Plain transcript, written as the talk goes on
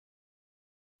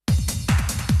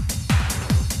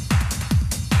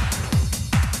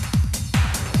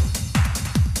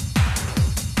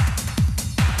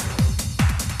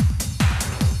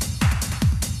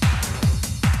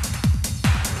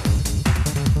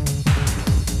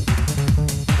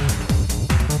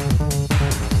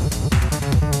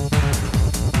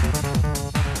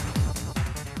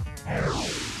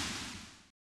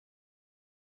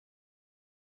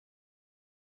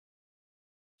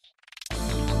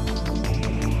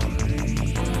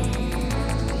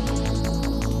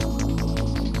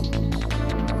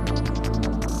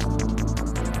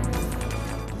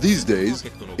These days,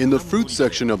 in the fruit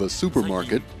section of a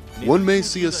supermarket, one may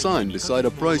see a sign beside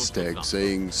a price tag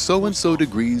saying so-and-so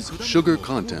degrees sugar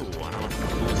content.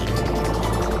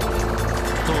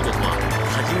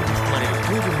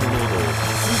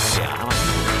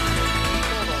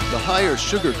 The higher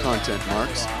sugar content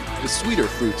marks, the sweeter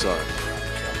fruits are.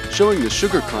 Showing the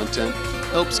sugar content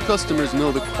helps customers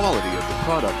know the quality of the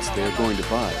products they are going to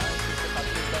buy.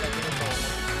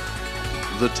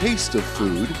 The taste of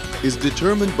food is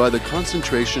determined by the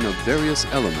concentration of various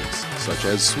elements, such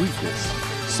as sweetness,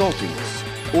 saltiness,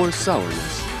 or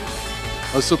sourness.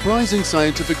 A surprising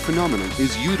scientific phenomenon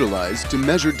is utilized to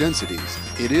measure densities.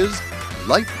 It is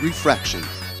light refraction.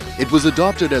 It was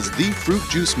adopted as the fruit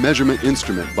juice measurement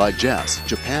instrument by JAS,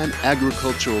 Japan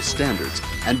Agricultural Standards,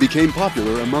 and became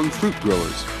popular among fruit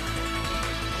growers.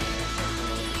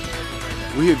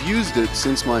 We have used it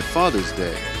since my father's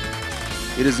day.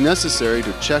 It is necessary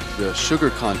to check the sugar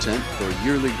content for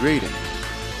yearly grading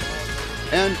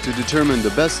and to determine the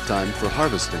best time for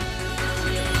harvesting.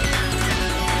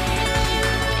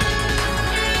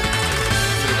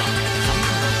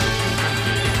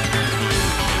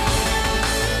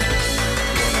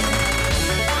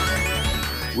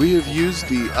 We have used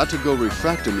the ATAGO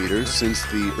Refractometer since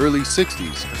the early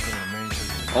 60s.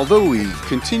 Although we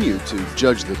continue to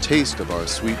judge the taste of our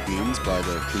sweet beans by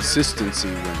the consistency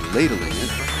when ladling it,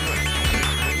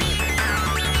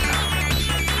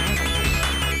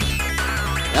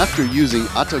 after using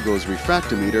ATAGO's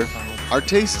refractometer, our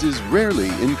taste is rarely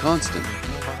inconstant.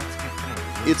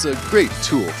 It's a great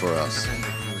tool for us.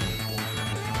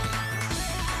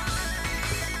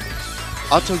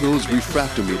 ATAGO's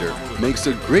refractometer makes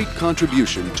a great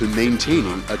contribution to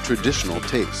maintaining a traditional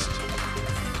taste.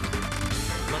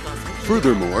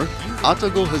 Furthermore,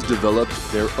 ATAGO has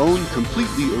developed their own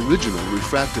completely original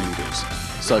refractometers,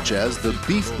 such as the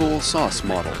beef bowl sauce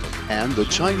model and the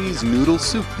Chinese noodle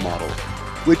soup model,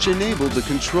 which enable the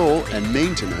control and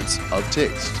maintenance of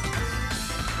taste.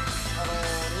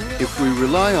 If we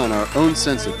rely on our own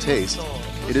sense of taste,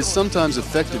 it is sometimes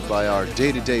affected by our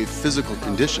day-to-day physical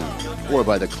condition or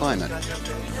by the climate.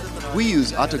 We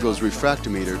use ATAGO's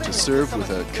refractometer to serve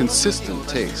with a consistent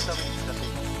taste.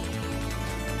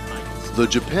 The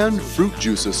Japan Fruit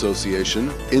Juice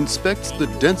Association inspects the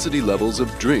density levels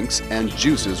of drinks and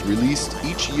juices released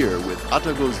each year with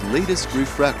ATAGO's latest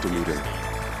refractometer.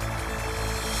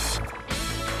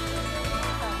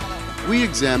 We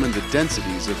examine the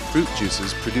densities of fruit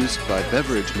juices produced by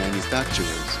beverage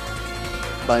manufacturers.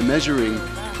 By measuring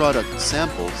product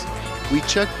samples, we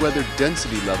check whether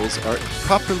density levels are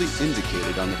properly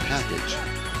indicated on the package.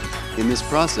 In this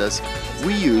process,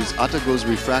 we use ATAGO's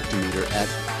refractometer at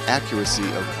accuracy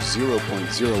of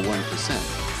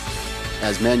 0.01%.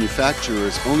 As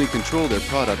manufacturers only control their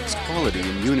product's quality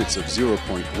in units of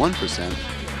 0.1%,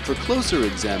 for closer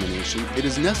examination, it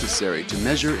is necessary to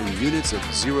measure in units of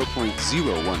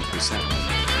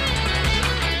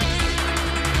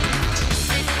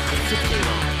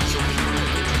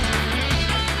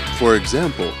 0.01%. For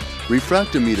example,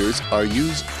 refractometers are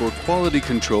used for quality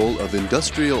control of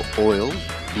industrial oil,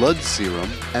 blood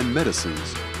serum, and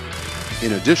medicines.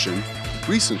 In addition,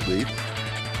 recently,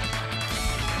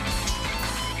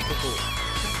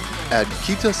 at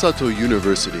Kitasato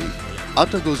University,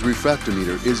 ATAGO's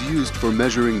refractometer is used for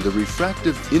measuring the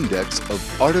refractive index of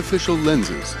artificial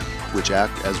lenses, which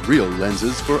act as real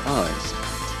lenses for eyes.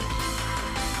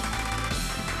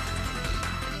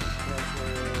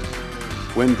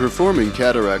 When performing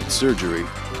cataract surgery,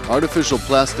 artificial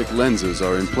plastic lenses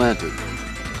are implanted.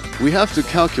 We have to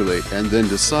calculate and then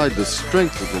decide the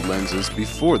strength of the lenses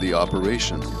before the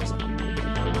operation.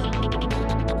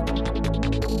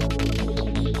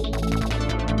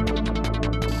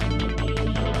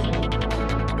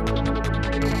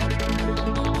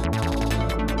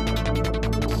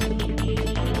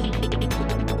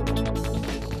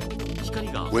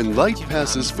 When light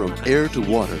passes from air to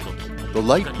water, the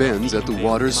light bends at the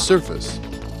water's surface.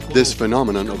 This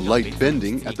phenomenon of light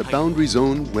bending at the boundary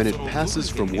zone when it passes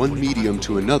from one medium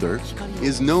to another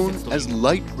is known as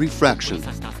light refraction.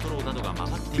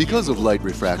 Because of light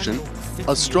refraction,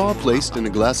 a straw placed in a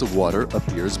glass of water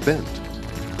appears bent.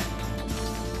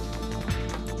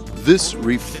 This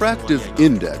refractive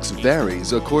index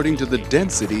varies according to the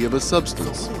density of a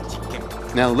substance.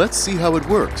 Now let's see how it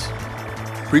works.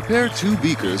 Prepare 2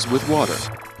 beakers with water.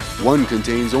 One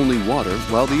contains only water,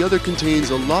 while the other contains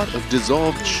a lot of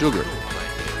dissolved sugar.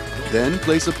 Then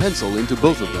place a pencil into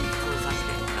both of them.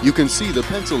 You can see the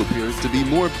pencil appears to be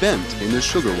more bent in the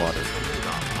sugar water.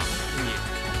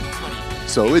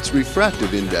 So its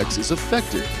refractive index is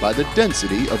affected by the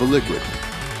density of a liquid.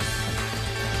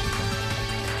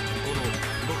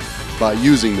 By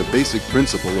using the basic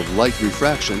principle of light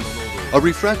refraction, a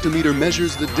refractometer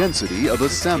measures the density of a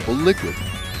sample liquid.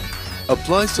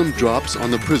 Apply some drops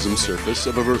on the prism surface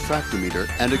of a refractometer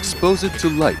and expose it to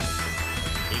light.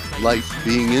 Light,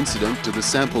 being incident to the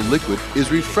sample liquid,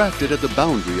 is refracted at the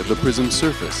boundary of the prism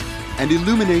surface and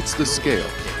illuminates the scale.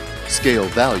 Scale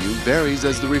value varies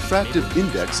as the refractive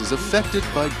index is affected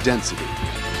by density.